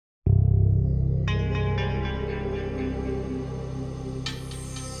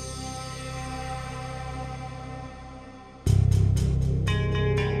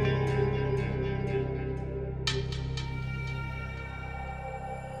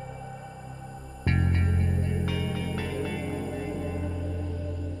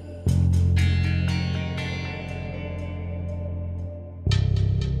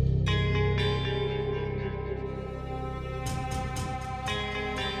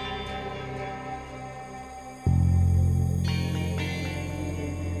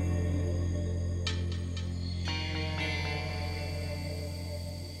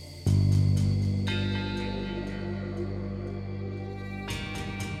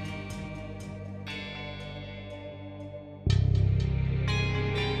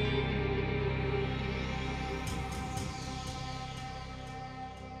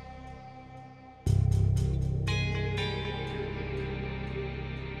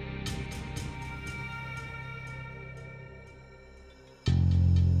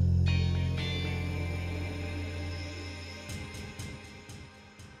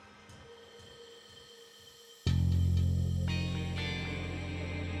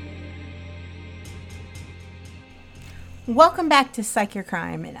Welcome back to Psych Your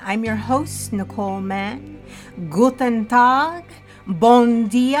Crime, and I'm your host, Nicole Mann. Guten Tag, bon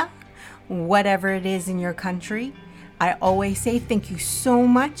dia, whatever it is in your country. I always say thank you so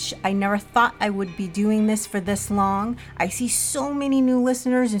much. I never thought I would be doing this for this long. I see so many new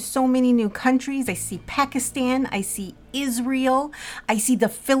listeners in so many new countries. I see Pakistan, I see Israel, I see the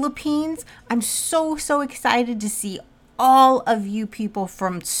Philippines. I'm so excited to see all of you people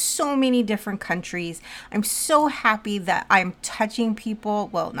from so many different countries. I'm so happy that I'm touching people,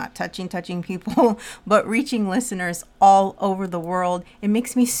 well, not touching people, but reaching listeners all over the world. It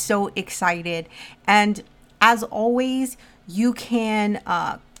makes me so excited. And as always, you can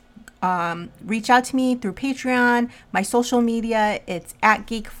reach out to me through Patreon, my social media. It's at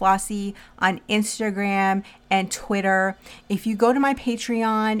Geek Flossie on Instagram and Twitter. If you go to my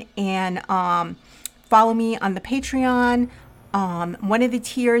Patreon and follow me on the Patreon. One of the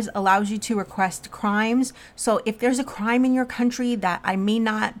tiers allows you to request crimes. So if there's a crime in your country that I may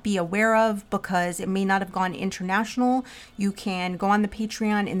not be aware of because it may not have gone international, you can go on the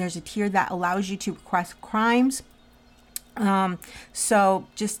Patreon and there's a tier that allows you to request crimes. So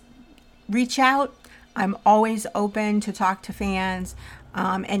just reach out. I'm always open to talk to fans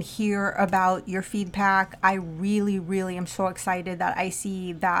and hear about your feedback. I really am so excited that I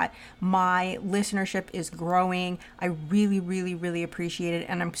see that my listenership is growing. I really appreciate it,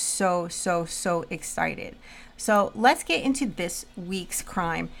 and I'm so excited. So let's get into this week's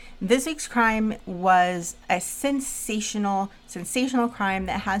crime. This week's crime was a sensational crime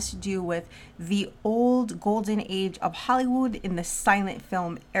that has to do with the old golden age of Hollywood in the silent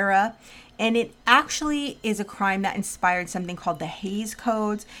film era. And it actually is a crime that inspired something called the Hays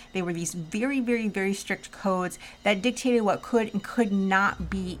Codes. They were these very strict codes that dictated what could and could not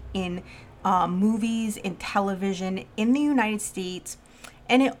be in movies and television in the United States.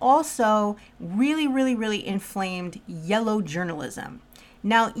 And it also really inflamed yellow journalism.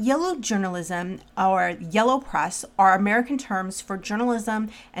 Now, yellow journalism or yellow press are American terms for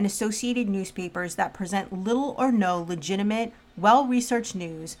journalism and associated newspapers that present little or no legitimate, well-researched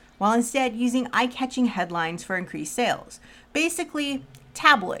news while instead using eye-catching headlines for increased sales. Basically,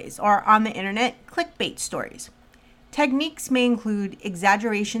 tabloids or on the internet, clickbait stories. Techniques may include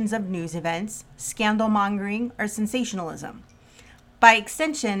exaggerations of news events, scandal mongering, or sensationalism. By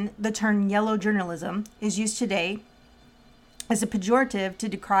extension, the term yellow journalism is used today as a pejorative to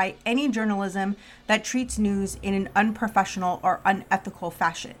decry any journalism that treats news in an unprofessional or unethical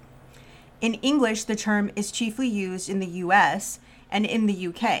fashion. In English, the term is chiefly used in the US and in the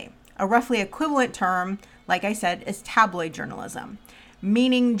UK. A roughly equivalent term, like I said, is tabloid journalism,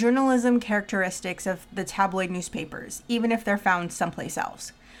 meaning journalism characteristics of the tabloid newspapers, even if they're found someplace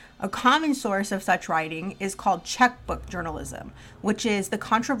else. A common source of such writing is called checkbook journalism, which is the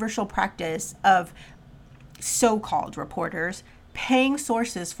controversial practice of so-called reporters paying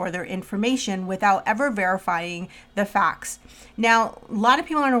sources for their information without ever verifying the facts. Now, a lot of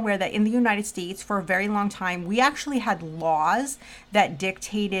people aren't aware that in the United States, for a very long time, we actually had laws that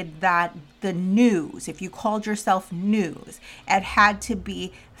dictated that the news, if you called yourself news, it had to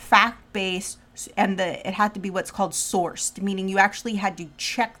be fact-based, and it had to be what's called sourced, meaning you actually had to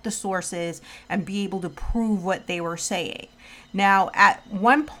check the sources and be able to prove what they were saying. Now, at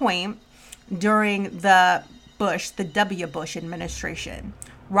one point during the W. Bush administration,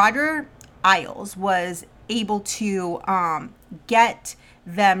 Roger Ailes was able to get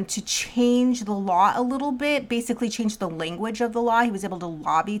them to change the law a little bit, basically change the language of the law. He was able to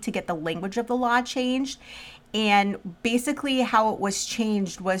lobby to get the language of the law changed. And basically how it was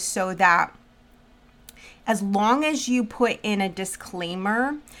changed was so that as long as you put in a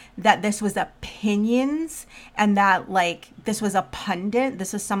disclaimer that this was opinions and that like this was a pundit,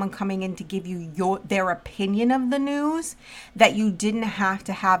 this was someone coming in to give you their opinion of the news, that you didn't have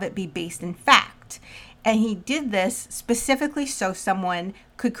to have it be based in fact. And he did this specifically so someone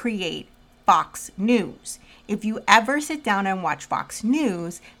could create Fox News. If you ever sit down and watch Fox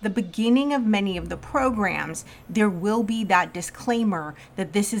News, the beginning of many of the programs, there will be that disclaimer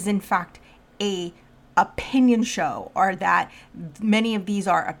that this is in fact a opinion show, or that many of these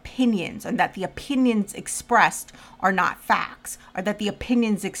are opinions, and that the opinions expressed are not facts, or that the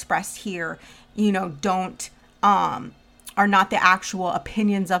opinions expressed here, don't are not the actual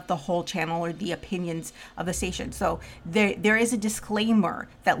opinions of the whole channel or the opinions of the station. So there is a disclaimer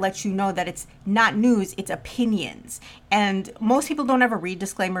that lets you know that it's not news, it's opinions. And most people don't ever read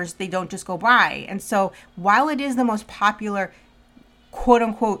disclaimers, they don't just go by. And so while it is the most popular quote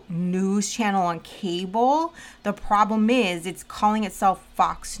unquote news channel on cable, the problem is it's calling itself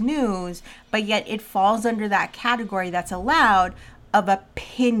Fox News, but yet it falls under that category that's allowed of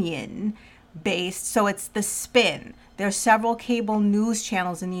opinion, based, so it's the spin. There's several cable news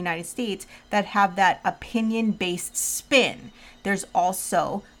channels in the United States that have that opinion-based spin. There's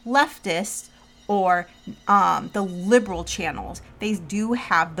also leftist or the liberal channels. They do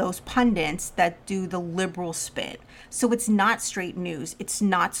have those pundits that do the liberal spin. So it's not straight news. It's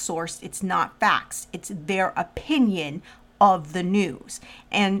not sourced. It's not facts. It's their opinion of the news.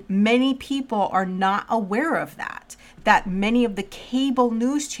 And many people are not aware of that many of the cable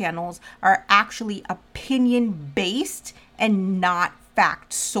news channels are actually opinion-based and not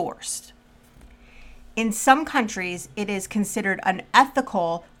fact-sourced. In some countries, it is considered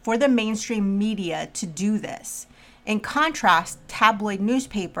unethical for the mainstream media to do this. In contrast, tabloid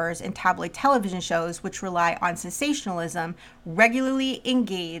newspapers and tabloid television shows, which rely on sensationalism, regularly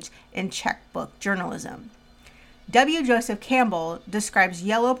engage in checkbook journalism. W. Joseph Campbell describes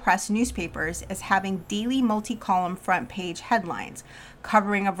yellow press newspapers as having daily multi-column front page headlines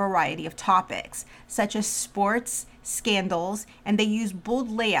covering a variety of topics, such as sports, scandals, and they use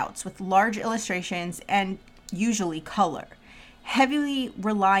bold layouts with large illustrations and usually color, heavily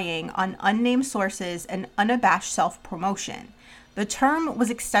relying on unnamed sources and unabashed self-promotion. The term was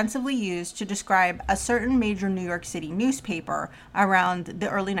extensively used to describe a certain major New York City newspaper around the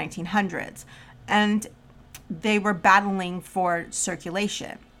early 1900s, and they were battling for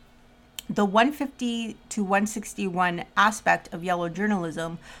circulation. The 150 to 161 aspect of yellow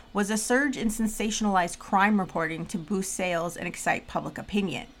journalism was a surge in sensationalized crime reporting to boost sales and excite public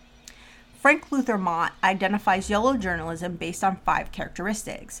opinion. Frank Luther Mott identifies yellow journalism based on 5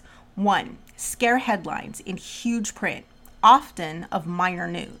 characteristics. 1. Scare headlines in huge print, often of minor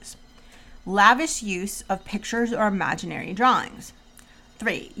news. Lavish use of pictures or imaginary drawings.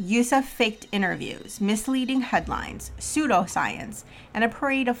 3. Use of faked interviews, misleading headlines, pseudoscience, and a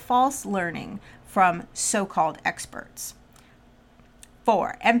parade of false learning from so-called experts.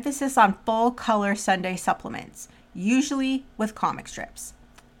 4. Emphasis on full-color Sunday supplements, usually with comic strips.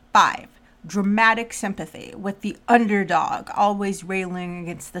 5. Dramatic sympathy with the underdog, always railing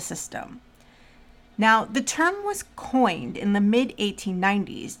against the system. Now, the term was coined in the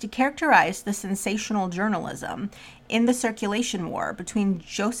mid-1890s to characterize the sensational journalism in the circulation war between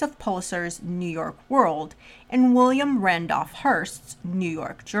Joseph Pulitzer's New York World and William Randolph Hearst's New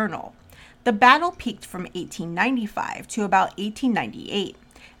York Journal. The battle peaked from 1895 to about 1898,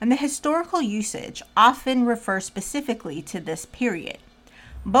 and the historical usage often refers specifically to this period.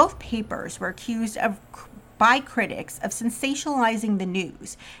 Both papers were accused by critics of sensationalizing the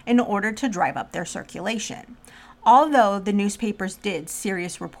news in order to drive up their circulation, although the newspapers did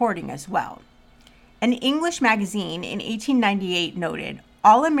serious reporting as well. An English magazine in 1898 noted,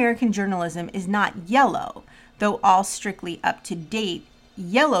 "All American journalism is not yellow, though all strictly up-to-date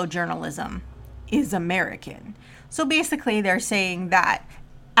yellow journalism is American." So basically they're saying that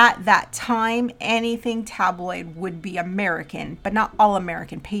at that time, anything tabloid would be American, but not all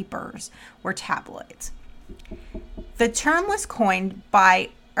American papers were tabloids. The term was coined by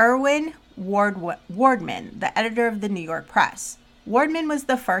Irwin Wardman, the editor of the New York Press. Wardman was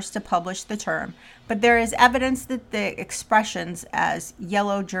the first to publish the term, but there is evidence that the expressions as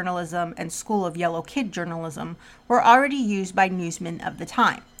yellow journalism and school of yellow kid journalism were already used by newsmen of the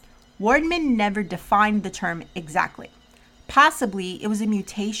time. Wardman never defined the term exactly. Possibly it was a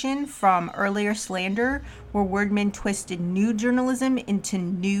mutation from earlier slander where Wardman twisted nude journalism into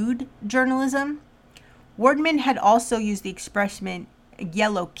nude journalism. Wardman had also used the expression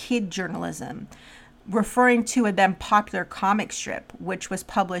yellow kid journalism, referring to a then popular comic strip, which was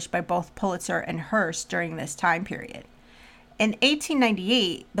published by both Pulitzer and Hearst during this time period. In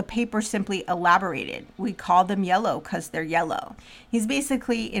 1898, the paper simply elaborated, "We call them yellow because they're yellow." He's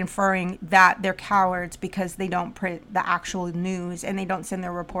basically inferring that they're cowards because they don't print the actual news and they don't send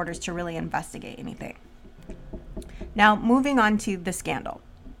their reporters to really investigate anything. Now, moving on to the scandal.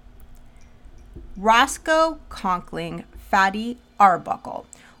 Roscoe Conkling Fatty Arbuckle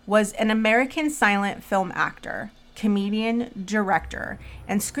was an American silent film actor, comedian, director,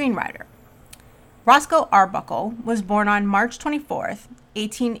 and screenwriter. Roscoe Arbuckle was born on March 24th,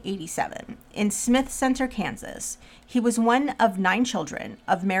 1887, in Smith Center, Kansas. He was one of 9 children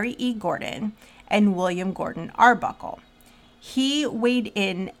of Mary E. Gordon and William Gordon Arbuckle. He weighed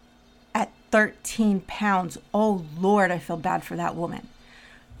in at 13 pounds. Oh, Lord, I feel bad for that woman.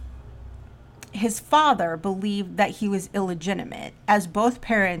 His father believed that he was illegitimate, as both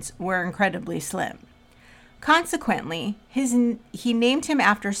parents were incredibly slim. Consequently, he named him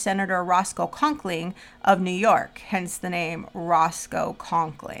after Senator Roscoe Conkling of New York, hence the name Roscoe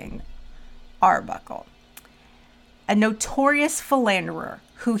Conkling Arbuckle, a notorious philanderer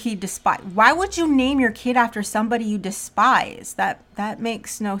who he despised. Why would you name your kid after somebody you despise? That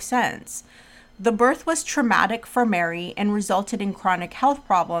makes no sense. The birth was traumatic for Mary and resulted in chronic health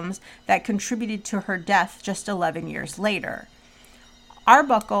problems that contributed to her death just 11 years later.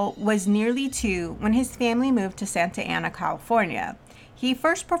 Arbuckle was nearly 2 when his family moved to Santa Ana, California. He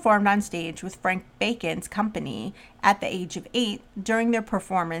first performed on stage with Frank Bacon's company at the age of 8 during their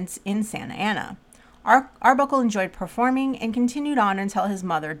performance in Santa Ana. Arbuckle enjoyed performing and continued on until his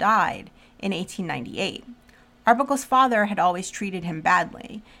mother died in 1898. Arbuckle's father had always treated him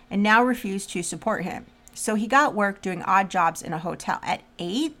badly and now refused to support him. So he got work doing odd jobs in a hotel at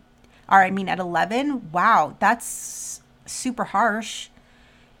 11. Wow, that's super harsh.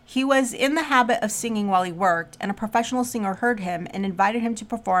 He was in the habit of singing while he worked, and a professional singer heard him and invited him to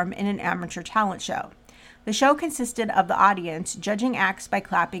perform in an amateur talent show. The show consisted of the audience judging acts by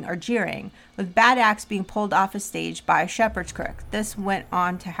clapping or jeering, with bad acts being pulled off a stage by a shepherd's crook. This went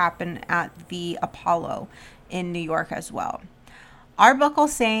on to happen at the Apollo in New York as well. Arbuckle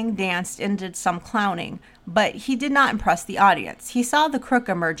sang, danced, and did some clowning, but he did not impress the audience. He saw the crook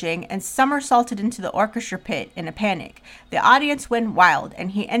emerging and somersaulted into the orchestra pit in a panic. The audience went wild,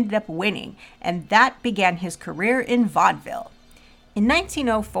 and he ended up winning, and that began his career in vaudeville. In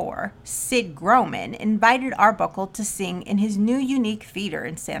 1904, Sid Grauman invited Arbuckle to sing in his new Unique Theater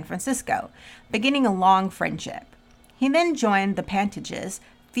in San Francisco, beginning a long friendship. He then joined the Pantages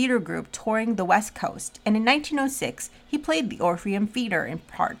theater group touring the West Coast, and in 1906, he played the Orpheum Theater in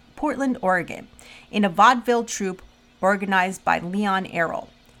Portland, Oregon, in a vaudeville troupe organized by Leon Errol.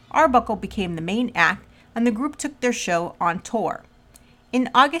 Arbuckle became the main act, and the group took their show on tour. In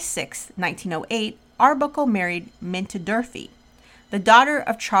August 6, 1908, Arbuckle married Minta Durfee, the daughter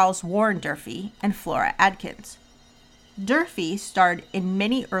of Charles Warren Durfee and Flora Adkins. Durfee starred in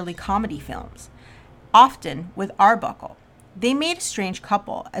many early comedy films, often with Arbuckle. They made a strange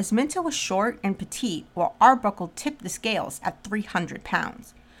couple, as Minta was short and petite, while Arbuckle tipped the scales at 300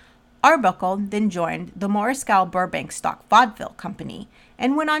 pounds. Arbuckle then joined the Morriscal Burbank Stock Vaudeville Company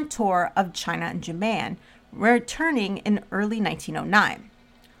and went on tour of China and Japan, returning in early 1909.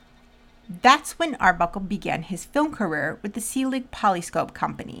 That's when Arbuckle began his film career with the Selig Polyscope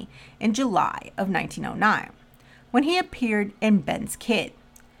Company in July of 1909, when he appeared in Ben's Kid.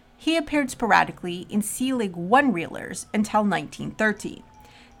 He appeared sporadically in Selig one-reelers until 1913.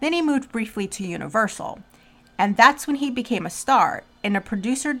 Then he moved briefly to Universal, and that's when he became a star and a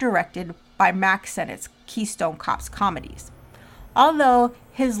producer directed by Mack Sennett's Keystone Cops comedies. Although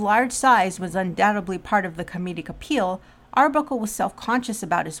his large size was undoubtedly part of the comedic appeal, Arbuckle was self-conscious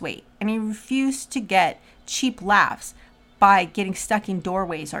about his weight, and he refused to get cheap laughs by getting stuck in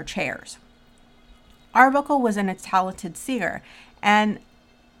doorways or chairs. Arbuckle was a talented singer, and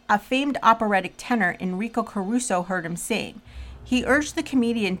a famed operatic tenor, Enrico Caruso, heard him sing. He urged the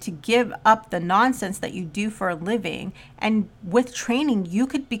comedian to give up the nonsense that you do for a living, and with training, you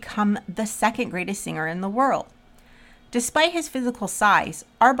could become the second greatest singer in the world. Despite his physical size,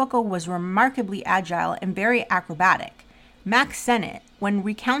 Arbuckle was remarkably agile and very acrobatic. Mack Sennett, when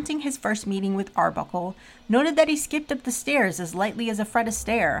recounting his first meeting with Arbuckle, noted that he skipped up the stairs as lightly as a Fred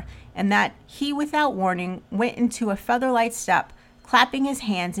Astaire, and that he, without warning, went into a feather-light step, clapping his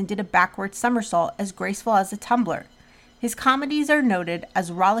hands, and did a backward somersault as graceful as a tumbler. His comedies are noted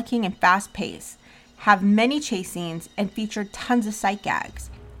as rollicking and fast-paced, have many chase scenes, and feature tons of sight gags.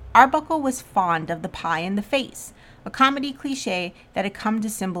 Arbuckle was fond of the pie in the face, a comedy cliche that had come to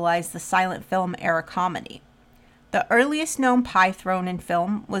symbolize the silent film era comedy. The earliest known pie thrown in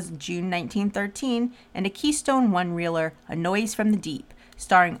film was June 1913 and a Keystone one-reeler, A Noise from the Deep,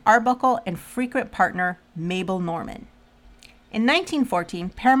 starring Arbuckle and frequent partner Mabel Normand. In 1914,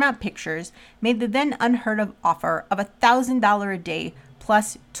 Paramount Pictures made the then unheard-of offer of $1,000 a day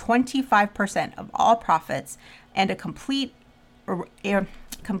plus 25% of all profits and a complete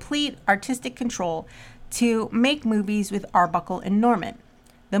artistic control to make movies with Arbuckle and Normand.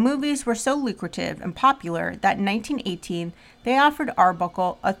 The movies were so lucrative and popular that in 1918, they offered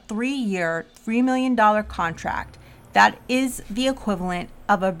Arbuckle a 3-year, $3 million contract that is the equivalent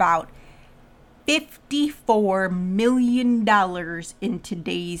of about $54 million in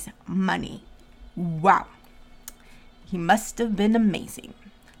today's money. Wow. He must have been amazing.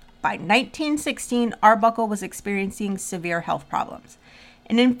 By 1916, Arbuckle was experiencing severe health problems.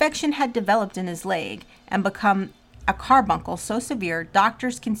 An infection had developed in his leg and become a carbuncle so severe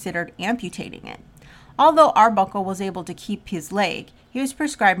doctors considered amputating it. Although Arbuckle was able to keep his leg, he was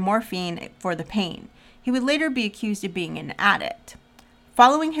prescribed morphine for the pain. He would later be accused of being an addict.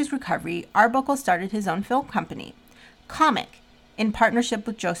 Following his recovery, Arbuckle started his own film company, Comic, in partnership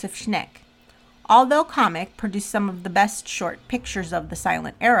with Joseph Schneck. Although Comic produced some of the best short pictures of the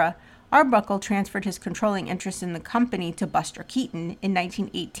silent era, Arbuckle transferred his controlling interest in the company to Buster Keaton in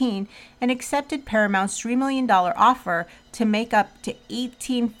 1918 and accepted Paramount's $3 million offer to make up to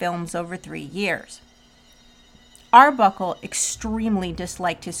 18 films over 3 years. Arbuckle extremely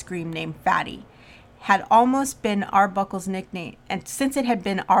disliked his scream name Fatty, had almost been Arbuckle's nickname, and since it had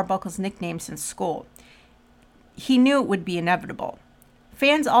been Arbuckle's nickname since school, he knew it would be inevitable.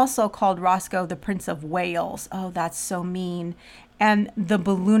 Fans also called Roscoe the Prince of Wales. Oh, that's so mean. And the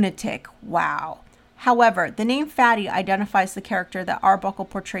Balloonatic. Wow. However, the name Fatty identifies the character that Arbuckle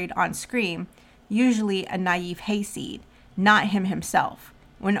portrayed on screen, usually a naive hayseed, not him himself.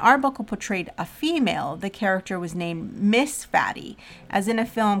 When Arbuckle portrayed a female, the character was named Miss Fatty, as in a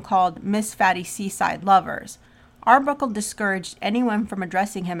film called Miss Fatty Seaside Lovers. Arbuckle discouraged anyone from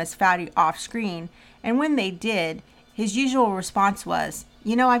addressing him as Fatty off screen, and when they did, his usual response was,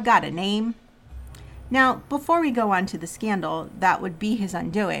 I've got a name. Now, before we go on to the scandal that would be his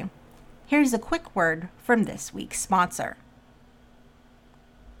undoing, here's a quick word from this week's sponsor.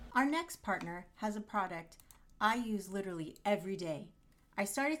 Our next partner has a product I use literally every day. I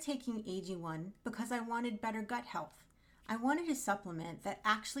started taking AG1 because I wanted better gut health. I wanted a supplement that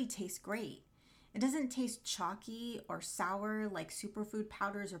actually tastes great. It doesn't taste chalky or sour like superfood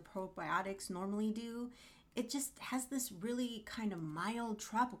powders or probiotics normally do. It just has this really kind of mild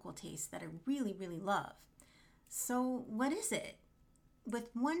tropical taste that I really, really love. So what is it? With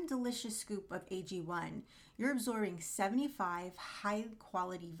one delicious scoop of AG1, you're absorbing 75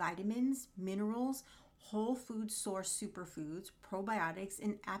 high-quality vitamins, minerals, whole food source superfoods, probiotics,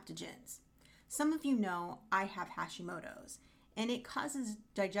 and adaptogens. Some of you know I have Hashimoto's, and it causes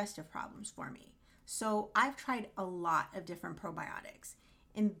digestive problems for me. So I've tried a lot of different probiotics,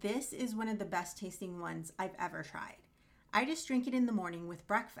 and this is one of the best tasting ones I've ever tried. I just drink it in the morning with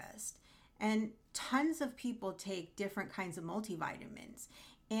breakfast, and tons of people take different kinds of multivitamins,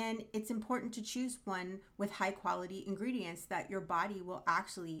 and it's important to choose one with high quality ingredients that your body will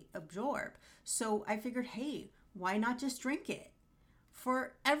actually absorb. So I figured, hey, why not just drink it?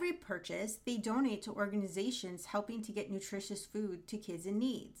 For every purchase, they donate to organizations helping to get nutritious food to kids in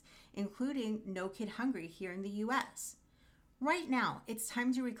need, including No Kid Hungry here in the US. Right now, it's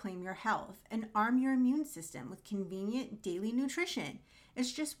time to reclaim your health and arm your immune system with convenient daily nutrition.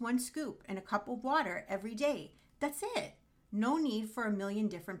 It's just one scoop and a cup of water every day. That's it. No need for a million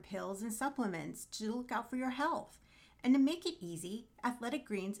different pills and supplements to look out for your health. And to make it easy, Athletic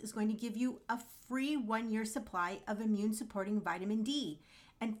Greens is going to give you a free 1-year supply of immune-supporting vitamin D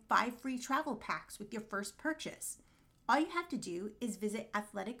and 5 free travel packs with your first purchase. All you have to do is visit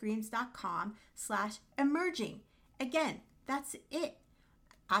athleticgreens.com/emerging. Again, that's it.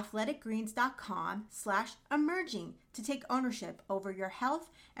 athleticgreens.com/emerging to take ownership over your health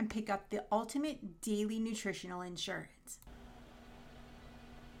and pick up the ultimate daily nutritional insurance.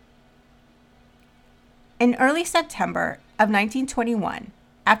 In early September of 1921,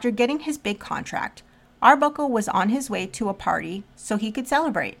 after getting his big contract, Arbuckle was on his way to a party so he could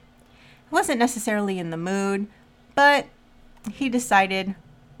celebrate. He wasn't necessarily in the mood, but he decided,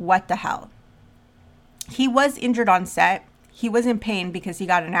 what the hell. He was injured on set. He was in pain because he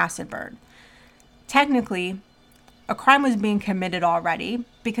got an acid burn. Technically, a crime was being committed already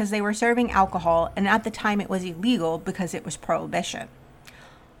because they were serving alcohol, and at the time it was illegal because it was prohibition.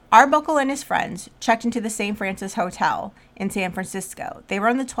 Arbuckle and his friends checked into the St. Francis Hotel in San Francisco. They were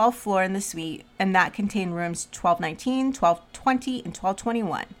on the 12th floor in the suite, and that contained rooms 1219, 1220, and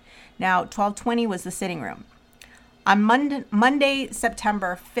 1221. Now, 1220 was the sitting room. On Monday,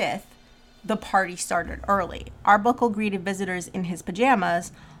 September 5th, the party started early. Arbuckle greeted visitors in his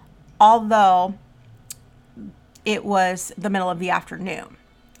pajamas, although it was the middle of the afternoon.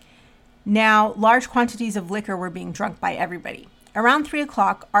 Now, large quantities of liquor were being drunk by everybody. Around 3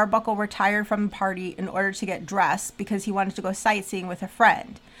 o'clock, Arbuckle retired from the party in order to get dressed because he wanted to go sightseeing with a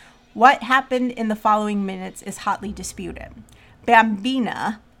friend. What happened in the following minutes is hotly disputed.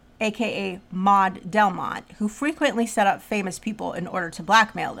 Bambina, aka Maud Delmont, who frequently set up famous people in order to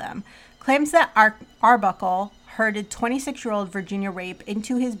blackmail them, claims that Arbuckle herded 26-year-old Virginia Rape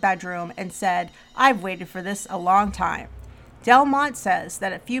into his bedroom and said, "I've waited for this a long time." Delmont says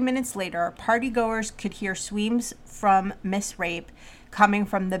that a few minutes later, partygoers could hear screams from Miss Rape coming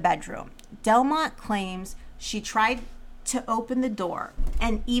from the bedroom. Delmont claims she tried to open the door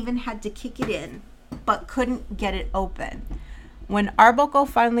and even had to kick it in, but couldn't get it open. When Arbuckle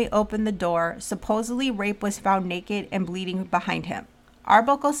finally opened the door, supposedly Rape was found naked and bleeding behind him.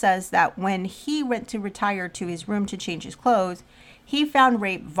 Arbuckle says that when he went to retire to his room to change his clothes, he found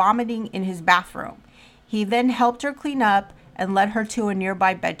Rape vomiting in his bathroom. He then helped her clean up and led her to a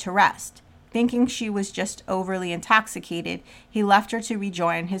nearby bed to rest. Thinking she was just overly intoxicated, he left her to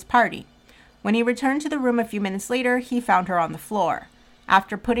rejoin his party. When he returned to the room a few minutes later, he found her on the floor.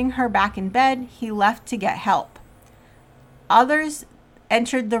 After putting her back in bed, he left to get help. Others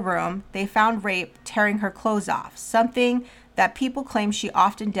entered the room. They found Rape tearing her clothes off, something that people claim she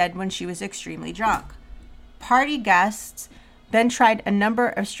often did when she was extremely drunk. Party guests then tried a number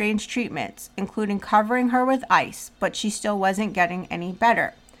of strange treatments, including covering her with ice, but she still wasn't getting any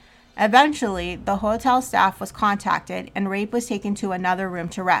better. Eventually, the hotel staff was contacted and Rape was taken to another room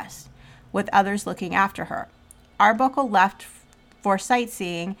to rest, with others looking after her. Arbuckle left for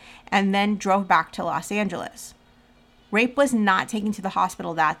sightseeing and then drove back to Los Angeles. Rape was not taken to the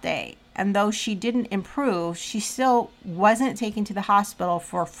hospital that day, and though she didn't improve, she still wasn't taken to the hospital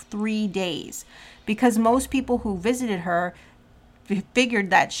for 3 days because most people who visited her figured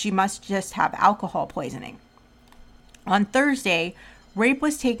that she must just have alcohol poisoning. On Thursday, Rape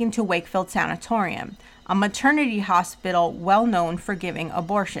was taken to Wakefield Sanatorium, a maternity hospital well known for giving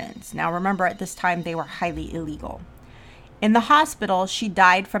abortions. Now remember, at this time they were highly illegal. In the hospital, she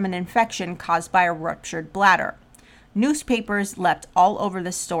died from an infection caused by a ruptured bladder. Newspapers leapt all over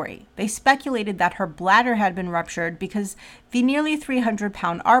this story. They speculated that her bladder had been ruptured because the nearly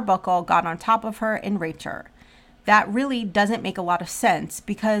 300-pound Arbuckle got on top of her and raped her. That really doesn't make a lot of sense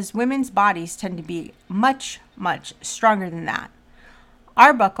because women's bodies tend to be much, much stronger than that.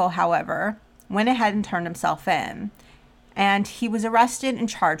 Arbuckle, however, went ahead and turned himself in, and he was arrested and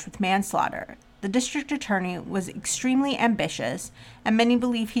charged with manslaughter. The district attorney was extremely ambitious, and many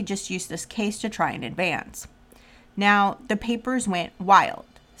believe he just used this case to try and advance. Now, the papers went wild.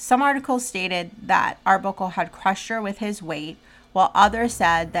 Some articles stated that Arbuckle had crushed her with his weight, while others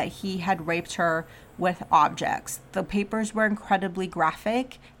said that he had raped her with objects. The papers were incredibly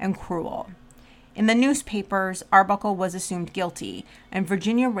graphic and cruel. In the newspapers, Arbuckle was assumed guilty, and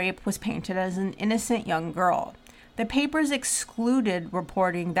Virginia Rape was painted as an innocent young girl. The papers excluded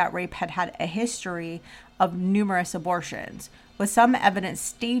reporting that Rape had had a history of numerous abortions, with some evidence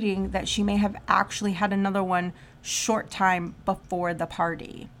stating that she may have actually had another one short time before the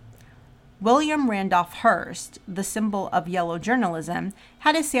party. William Randolph Hearst, the symbol of yellow journalism,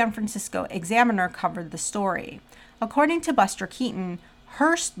 had a San Francisco Examiner cover the story. According to Buster Keaton,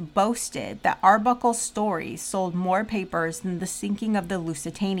 Hearst boasted that Arbuckle's story sold more papers than the sinking of the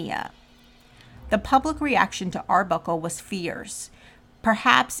Lusitania. The public reaction to Arbuckle was fierce,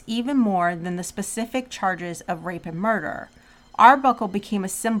 perhaps even more than the specific charges of rape and murder. Arbuckle became a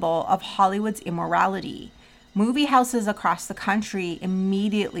symbol of Hollywood's immorality. Movie houses across the country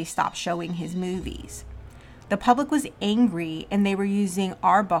immediately stopped showing his movies. The public was angry and they were using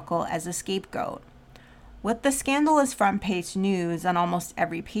Arbuckle as a scapegoat. With the scandalous front page news on almost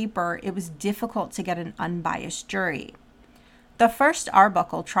every paper, it was difficult to get an unbiased jury. The first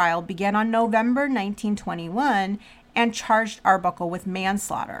Arbuckle trial began on November 1921 and charged Arbuckle with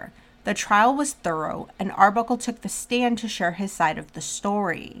manslaughter. The trial was thorough, and Arbuckle took the stand to share his side of the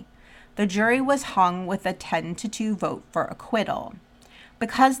story. The jury was hung with a 10-2 vote for acquittal.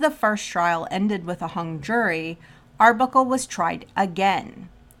 Because the first trial ended with a hung jury, Arbuckle was tried again.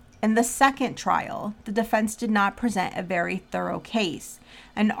 In the second trial, the defense did not present a very thorough case,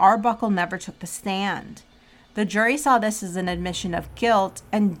 and Arbuckle never took the stand. The jury saw this as an admission of guilt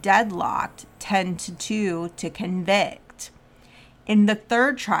and deadlocked 10-2 to convict. In the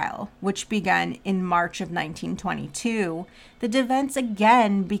third trial, which began in March of 1922, the defense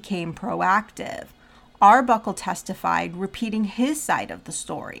again became proactive. Arbuckle testified, repeating his side of the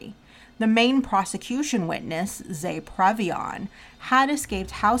story. The main prosecution witness, Zay Previon, had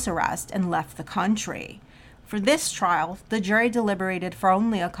escaped house arrest and left the country. For this trial, the jury deliberated for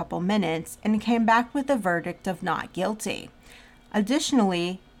only a couple minutes and came back with a verdict of not guilty.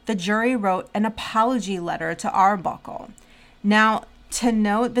 Additionally, the jury wrote an apology letter to Arbuckle. Now, to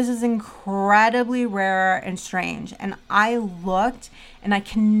note, this is incredibly rare and strange, and I looked and I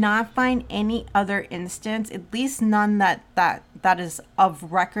cannot find any other instance, at least none that is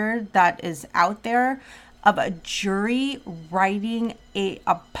of record that is out there, of a jury writing a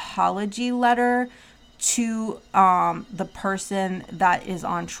apology letter to the person that is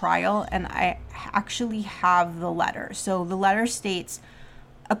on trial. And I actually have the letter. So the letter states,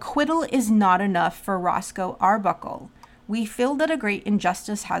 "Acquittal is not enough for Roscoe Arbuckle. We feel that a great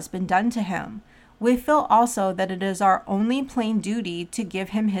injustice has been done to him. We feel also that it is our only plain duty to give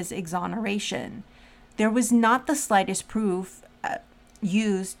him his exoneration. There was not the slightest proof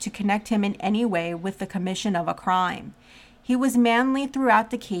used to connect him in any way with the commission of a crime. He was manly throughout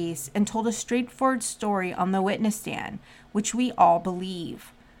the case and told a straightforward story on the witness stand, which we all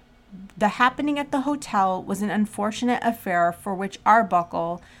believe. The happening at the hotel was an unfortunate affair for which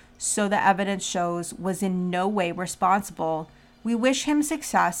Arbuckle so the evidence shows, was in no way responsible. We wish him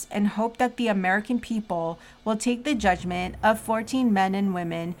success and hope that the American people will take the judgment of 14 men and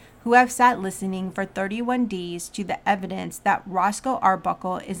women who have sat listening for 31 days to the evidence that Roscoe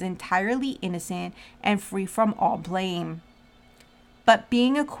Arbuckle is entirely innocent and free from all blame. But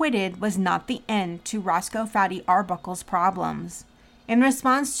being acquitted was not the end to Roscoe Fatty Arbuckle's problems. In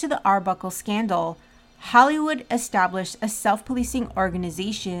response to the Arbuckle scandal, Hollywood established a self-policing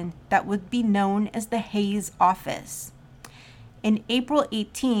organization that would be known as the Hays Office. On April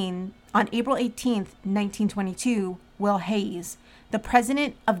 18th, 1922, Will Hays, the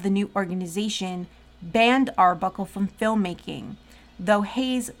president of the new organization, banned Arbuckle from filmmaking. Though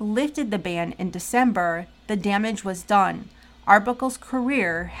Hays lifted the ban in December, the damage was done. Arbuckle's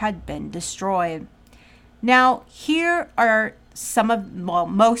career had been destroyed. Now, here are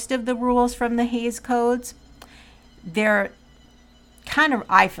most of the rules from the Hays Codes. They're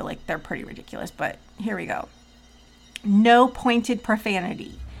I feel like they're pretty ridiculous, but here we go. No pointed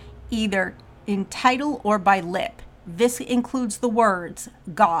profanity, either in title or by lip. This includes the words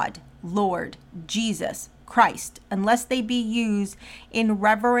God, Lord, Jesus, Christ, unless they be used in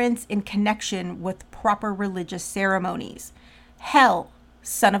reverence in connection with proper religious ceremonies. Hell,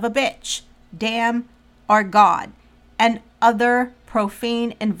 son of a bitch, damn, our God, and other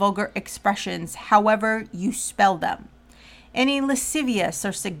profane and vulgar expressions, however you spell them. Any lascivious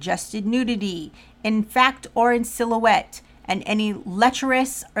or suggested nudity, in fact or in silhouette, and any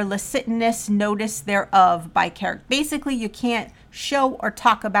lecherous or licentious notice thereof by character. Basically, you can't show or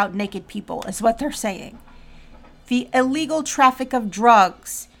talk about naked people, is what they're saying. The illegal traffic of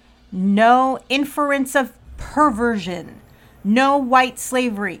drugs, no inference of perversion, no white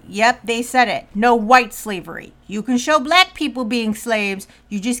slavery. Yep, they said it. No white slavery. You can show black people being slaves,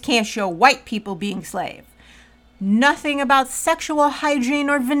 you just can't show white people being slaves. Nothing about sexual hygiene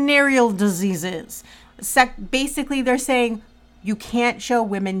or venereal diseases. Basically, they're saying you can't show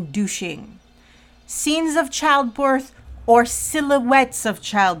women douching. Scenes of childbirth or silhouettes of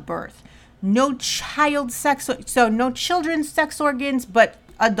childbirth. No child sex, so no children's sex organs, but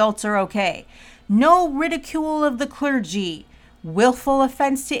adults are okay. No ridicule of the clergy. Willful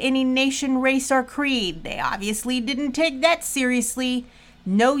offense to any nation, race, or creed. They obviously didn't take that seriously.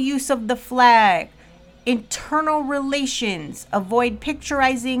 No use of the flag. Internal relations. Avoid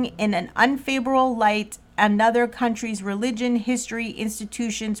picturizing in an unfavorable light another country's religion, history,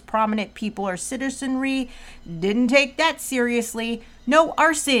 institutions, prominent people, or citizenry. Didn't take that seriously. No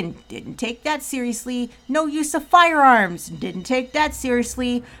arson. Didn't take that seriously. No use of firearms. Didn't take that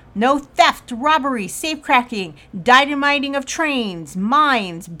seriously. No theft, robbery, safecracking, dynamiting of trains,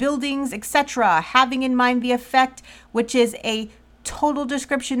 mines, buildings, etc., having in mind the effect, which is a total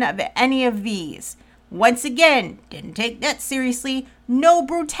description of any of these. Once again, didn't take that seriously. No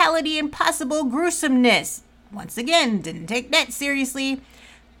brutality and possible gruesomeness. Once again, didn't take that seriously.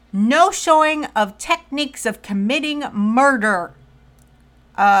 No showing of techniques of committing murder.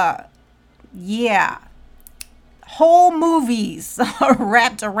 Yeah. Whole movies are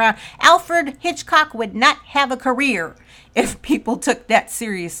wrapped around. Alfred Hitchcock would not have a career if people took that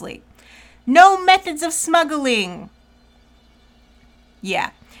seriously. No methods of smuggling.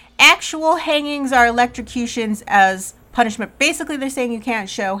 Yeah. Actual hangings are electrocutions as punishment. Basically, they're saying you can't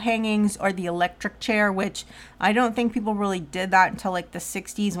show hangings or the electric chair, which I don't think people really did that until like the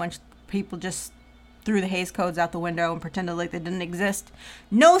 60s when people just threw the Hays Codes out the window and pretended like they didn't exist.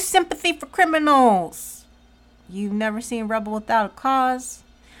 No sympathy for criminals. You've never seen Rebel Without a Cause.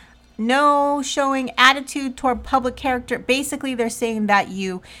 No showing attitude toward public character. Basically, they're saying that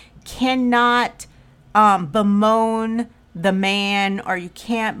you cannot bemoan the man, or you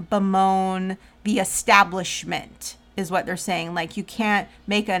can't bemoan the establishment, is what they're saying. Like, you can't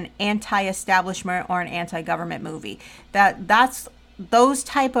make an anti-establishment or an anti-government movie. That's those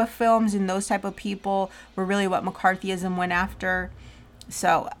type of films and those type of people were really what McCarthyism went after.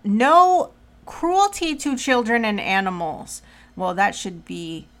 So no cruelty to children and animals. Well, that should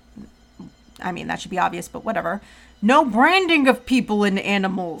be obvious, but whatever. No branding of people and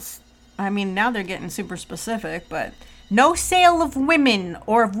animals. I mean, now they're getting super specific, but no sale of women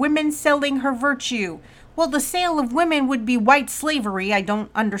or of women selling her virtue. Well, the sale of women would be white slavery. I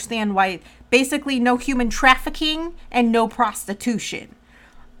don't understand why. Basically, no human trafficking and no prostitution.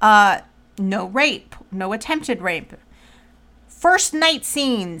 No rape, no attempted rape. First night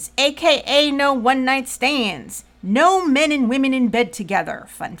scenes, aka no one night stands. No men and women in bed together.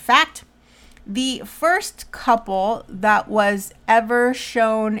 Fun fact. The first couple that was ever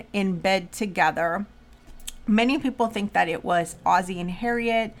shown in bed together Many people think that it was Ozzie and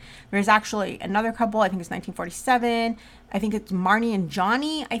Harriet. There's actually another couple, I think it's 1947. I think it's Marnie and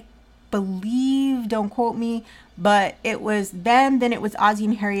Johnny, I believe, don't quote me, but it was them, then it was Ozzie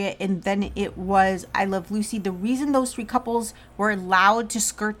and Harriet, and then it was I Love Lucy. The reason those three couples were allowed to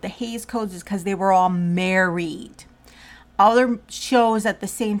skirt the Hays Codes is because they were all married. Other shows at the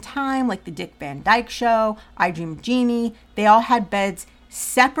same time, like the Dick Van Dyke Show, I Dream of Jeannie, they all had beds,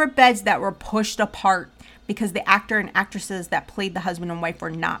 separate beds that were pushed apart because the actor and actresses that played the husband and wife were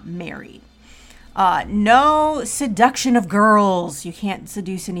not married. No seduction of girls. You can't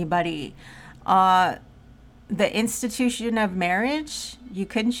seduce anybody. The institution of marriage. You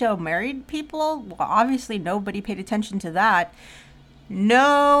couldn't show married people. Well, obviously nobody paid attention to that.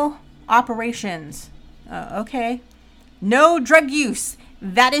 No operations. Okay. No drug use.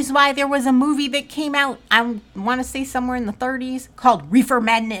 That is why there was a movie that came out, I want to say somewhere in the 30s, called Reefer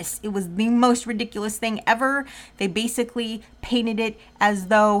Madness. It was the most ridiculous thing ever. They basically painted it as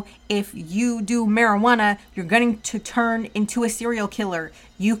though if you do marijuana, you're going to turn into a serial killer.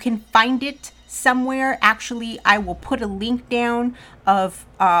 You can find it somewhere. Actually, I will put a link down of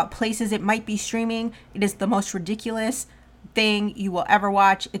places it might be streaming. It is the most ridiculous thing you will ever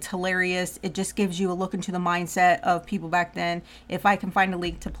watch. It's hilarious. It just gives you a look into the mindset of people back then. If I can find a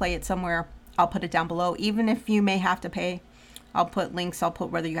link to play it somewhere, I'll put it down below. Even if you may have to pay, I'll put links. I'll put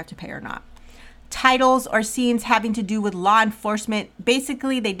whether you have to pay or not. Titles or scenes having to do with law enforcement.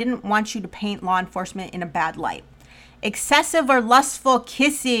 Basically, they didn't want you to paint law enforcement in a bad light. Excessive or lustful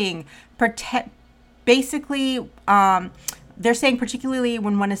kissing. Basically, they're saying particularly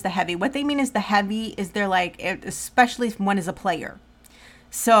when one is the heavy. What they mean is the heavy is they're like, especially if one is a player.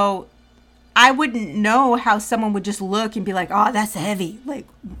 So I wouldn't know how someone would just look and be like, oh, that's heavy. Like,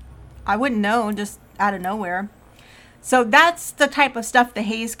 I wouldn't know just out of nowhere. So that's the type of stuff the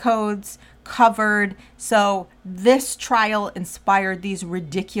Hays Codes covered. So this trial inspired these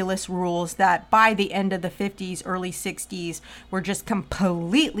ridiculous rules that by the end of the 50s, early 60s were just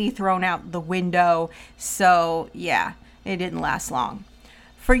completely thrown out the window. So yeah. It didn't last long.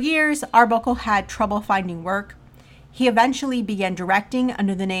 For years, Arbuckle had trouble finding work. He eventually began directing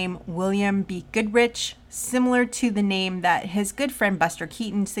under the name William B. Goodrich, similar to the name that his good friend Buster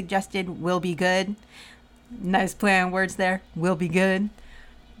Keaton suggested, Will Be Good. Nice play on words there, Will Be Good.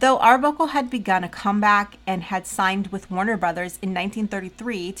 Though Arbuckle had begun a comeback and had signed with Warner Brothers in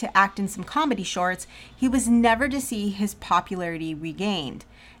 1933 to act in some comedy shorts, he was never to see his popularity regained.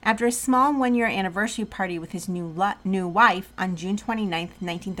 After a small one-year anniversary party with his new wife on June 29,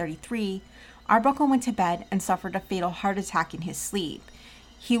 1933, Arbuckle went to bed and suffered a fatal heart attack in his sleep.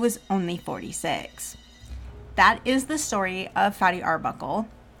 He was only 46. That is the story of Fatty Arbuckle,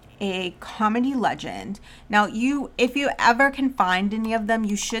 a comedy legend. Now, if you ever can find any of them,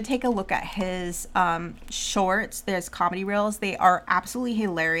 you should take a look at his shorts. There's comedy reels. They are absolutely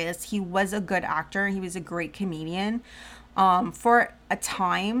hilarious. He was a good actor. He was a great comedian. For a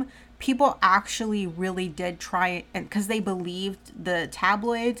time, people actually really did try, and because they believed the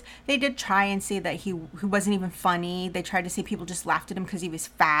tabloids, they did try and say that he wasn't even funny. They tried to say people just laughed at him because he was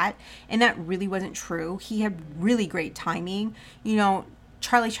fat, and that really wasn't true. He had really great timing. You know,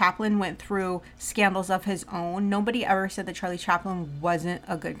 Charlie Chaplin went through scandals of his own. Nobody ever said that Charlie Chaplin wasn't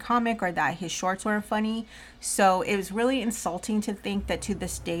a good comic or that his shorts weren't funny. So it was really insulting to think that to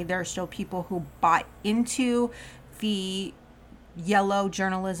this day there are still people who bought into the yellow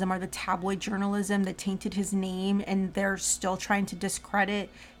journalism or the tabloid journalism that tainted his name, and they're still trying to discredit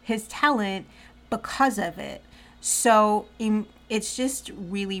his talent because of it. So it's just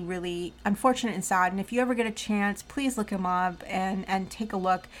really, really unfortunate and sad. And if you ever get a chance, please look him up and take a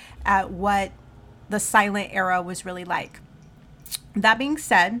look at what the silent era was really like. That being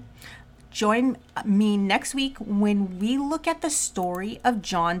said, join me next week when we look at the story of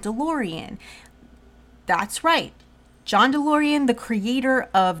John DeLorean. That's right. John DeLorean, the creator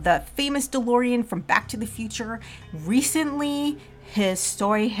of the famous DeLorean from Back to the Future. Recently, his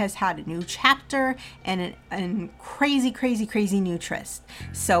story has had a new chapter and a crazy, crazy, crazy new twist.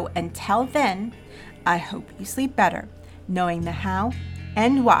 So until then, I hope you sleep better, knowing the how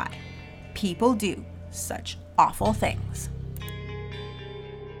and why people do such awful things.